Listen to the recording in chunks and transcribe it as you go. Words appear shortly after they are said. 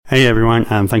Hey everyone,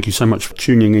 and thank you so much for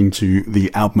tuning into the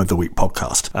Album of the Week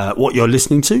podcast. What you're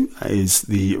listening to is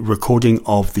the recording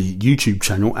of the YouTube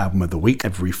channel Album of the Week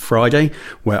every Friday,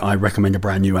 where I recommend a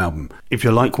brand new album. If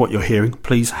you like what you're hearing,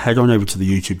 please head on over to the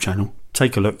YouTube channel,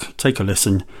 take a look, take a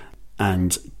listen,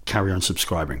 and carry on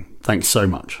subscribing. Thanks so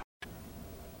much.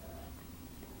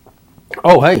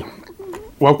 Oh hey,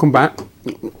 welcome back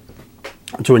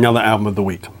to another Album of the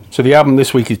Week. So the album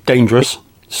this week is Dangerous.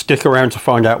 Stick around to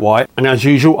find out why. And as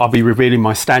usual, I'll be revealing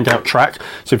my standout track.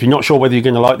 So if you're not sure whether you're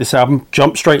going to like this album,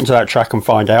 jump straight into that track and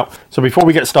find out. So before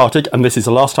we get started, and this is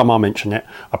the last time I'll mention it,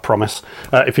 I promise.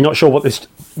 If you're not sure what this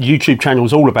YouTube channel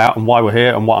is all about and why we're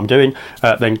here and what I'm doing,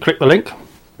 then click the link.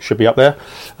 Should be up there.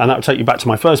 And that will take you back to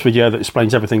my first video that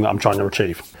explains everything that I'm trying to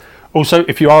achieve. Also,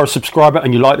 if you are a subscriber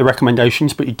and you like the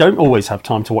recommendations, but you don't always have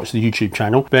time to watch the YouTube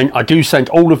channel, then I do send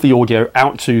all of the audio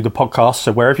out to the podcast.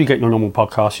 So wherever you get your normal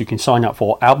podcasts, you can sign up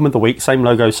for Album of the Week, same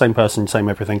logo, same person, same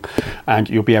everything. And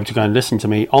you'll be able to go and listen to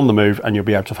me on the move, and you'll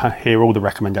be able to hear all the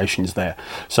recommendations there.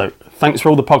 So thanks for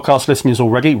all the podcast listeners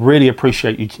already. Really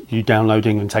appreciate you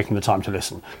downloading and taking the time to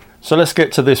listen. So let's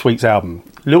get to this week's album.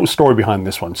 Little story behind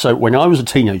this one. So when I was a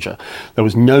teenager, there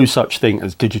was no such thing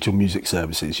as digital music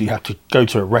services. You had to go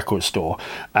to a record store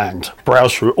and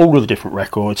browse through all of the different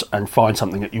records and find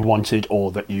something that you wanted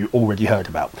or that you already heard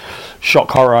about. Shock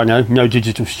horror, I know, no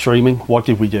digital streaming. What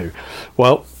did we do?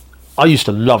 Well, I used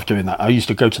to love doing that. I used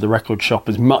to go to the record shop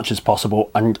as much as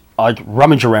possible and I'd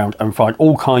rummage around and find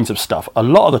all kinds of stuff. A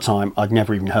lot of the time, I'd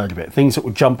never even heard of it. Things that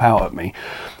would jump out at me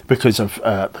because of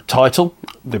the title,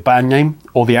 the band name,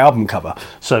 or the album cover.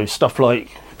 So stuff like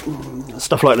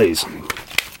these.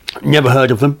 Never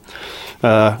heard of them,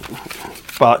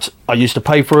 but I used to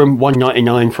pay for them,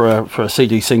 $1.99 for a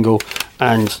CD single,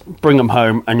 and bring them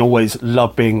home, and always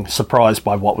loved being surprised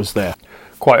by what was there.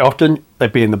 Quite often,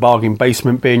 they'd be in the bargain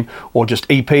basement bin, or just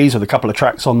EPs with a couple of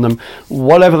tracks on them.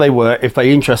 Whatever they were, if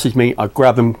they interested me, I'd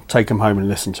grab them, take them home and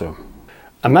listen to them.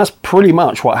 And that's pretty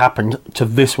much what happened to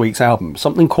this week's album.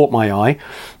 Something caught my eye,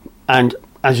 and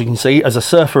as you can see, as a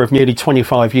surfer of nearly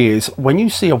 25 years, when you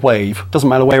see a wave, doesn't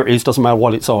matter where it is, doesn't matter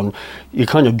what it's on, you're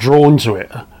kind of drawn to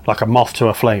it, like a moth to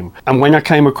a flame. And when I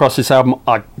came across this album,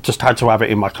 I just had to have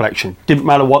it in my collection. Didn't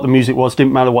matter what the music was,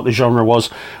 didn't matter what the genre was,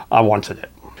 I wanted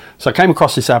it. So I came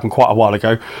across this album quite a while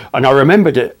ago, and I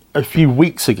remembered it a few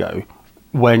weeks ago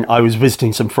when I was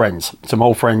visiting some friends, some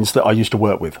old friends that I used to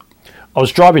work with. I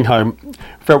was driving home,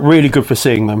 felt really good for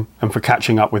seeing them and for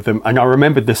catching up with them, and I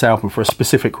remembered this album for a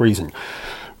specific reason.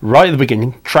 Right at the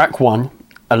beginning, track 1,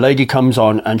 a lady comes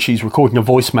on and she's recording a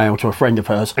voicemail to a friend of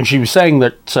hers, and she was saying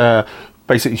that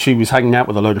basically she was hanging out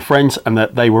with a load of friends and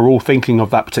that they were all thinking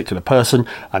of that particular person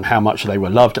and how much they were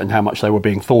loved and how much they were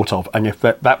being thought of, and if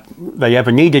that they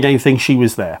ever needed anything, she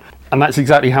was there. And that's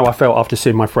exactly how I felt after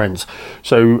seeing my friends.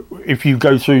 So if you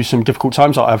go through some difficult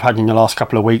times like I've had in the last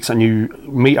couple of weeks, and you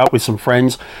meet up with some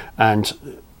friends and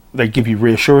they give you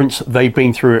reassurance, they've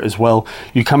been through it as well,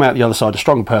 you come out the other side a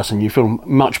stronger person, you feel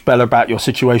much better about your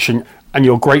situation, and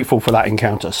you're grateful for that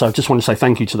encounter. So I just want to say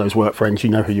thank you to those work friends. You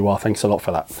know who you are. Thanks a lot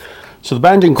for that. So the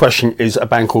band in question is a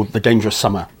band called The Dangerous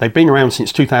Summer. They've been around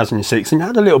since 2006 and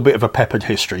had a little bit of a peppered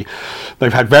history.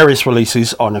 They've had various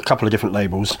releases on a couple of different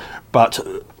labels, but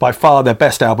by far their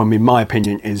best album, in my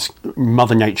opinion, is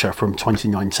Mother Nature from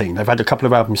 2019. They've had a couple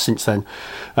of albums since then,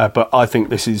 but I think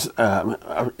this is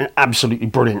an absolutely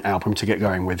brilliant album to get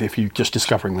going with if you're just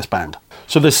discovering this band.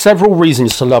 So there's several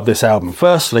reasons to love this album.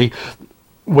 Firstly,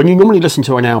 when you normally listen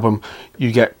to an album,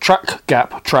 you get track,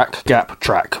 gap, track, gap,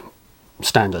 track.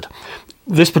 Standard.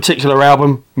 This particular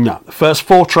album, no. The first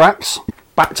 4 tracks,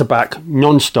 back to back,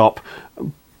 non-stop.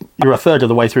 You're a third of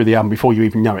the way through the album before you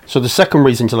even know it. So the second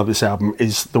reason to love this album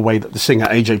is the way that the singer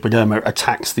AJ Bodermo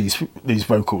attacks these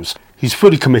vocals. He's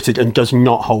fully committed and does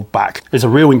not hold back. There's a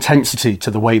real intensity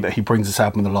to the way that he brings this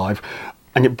album alive,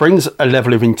 and it brings a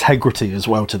level of integrity as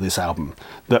well to this album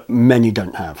that many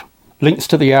don't have. Links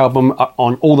to the album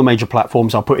on all the major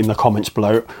platforms I'll put in the comments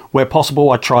below. Where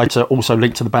possible, I try to also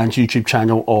link to the band's YouTube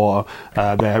channel or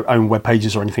their own web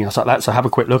pages or anything else like that. So have a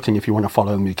quick look, and if you want to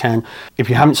follow them, you can. If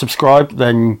you haven't subscribed,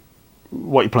 then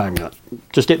what are you playing with?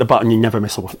 Just hit the button, you never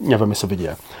miss a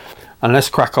video. And let's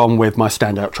crack on with my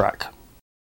standout track.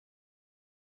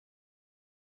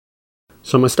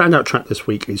 So my standout track this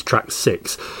week is track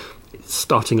 6.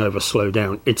 Starting over, slow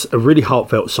down. It's a really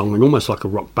heartfelt song and almost like a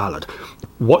rock ballad.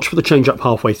 Watch for the change up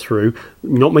halfway through.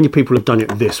 Not many people have done it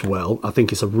this well. I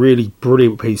think it's a really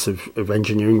brilliant piece of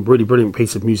engineering, really brilliant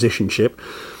piece of musicianship,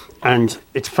 and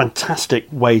it's a fantastic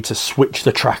way to switch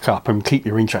the track up and keep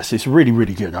your interest. It's really,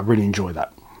 really good. I really enjoy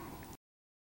that.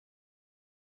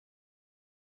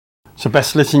 So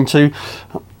best listened to,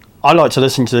 I like to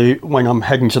listen to when I'm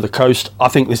heading to the coast. I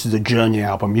think this is a journey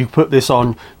album. You put this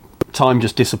on, time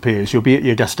just disappears. You'll be at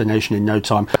your destination in no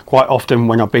time. Quite often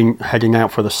when I've been heading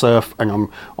out for the surf and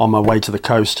I'm on my way to the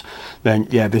coast, then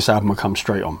yeah, this album will come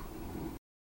straight on.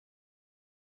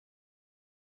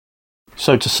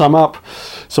 So to sum up,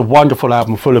 it's a wonderful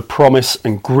album full of promise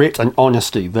and grit and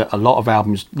honesty that a lot of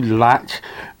albums lack,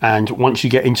 and once you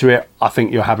get into it, I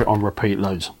think you'll have it on repeat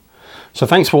loads. So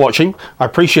thanks for watching. I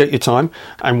appreciate your time,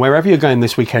 and wherever you're going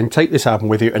this weekend, take this album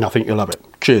with you and I think you'll love it.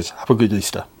 Cheers. Have a good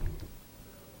Easter.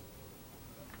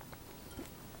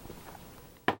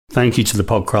 Thank you to the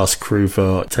podcast crew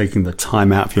for taking the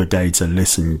time out of your day to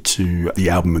listen to the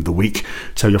album of the week.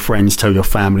 Tell your friends, tell your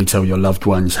family, tell your loved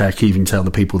ones, heck, even tell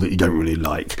the people that you don't really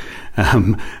like.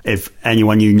 If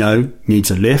anyone you know needs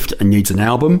a lift and needs an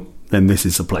album, then this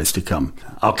is the place to come.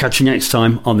 I'll catch you next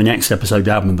time on the next episode of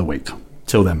Album of the Week.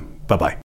 Till then, bye-bye.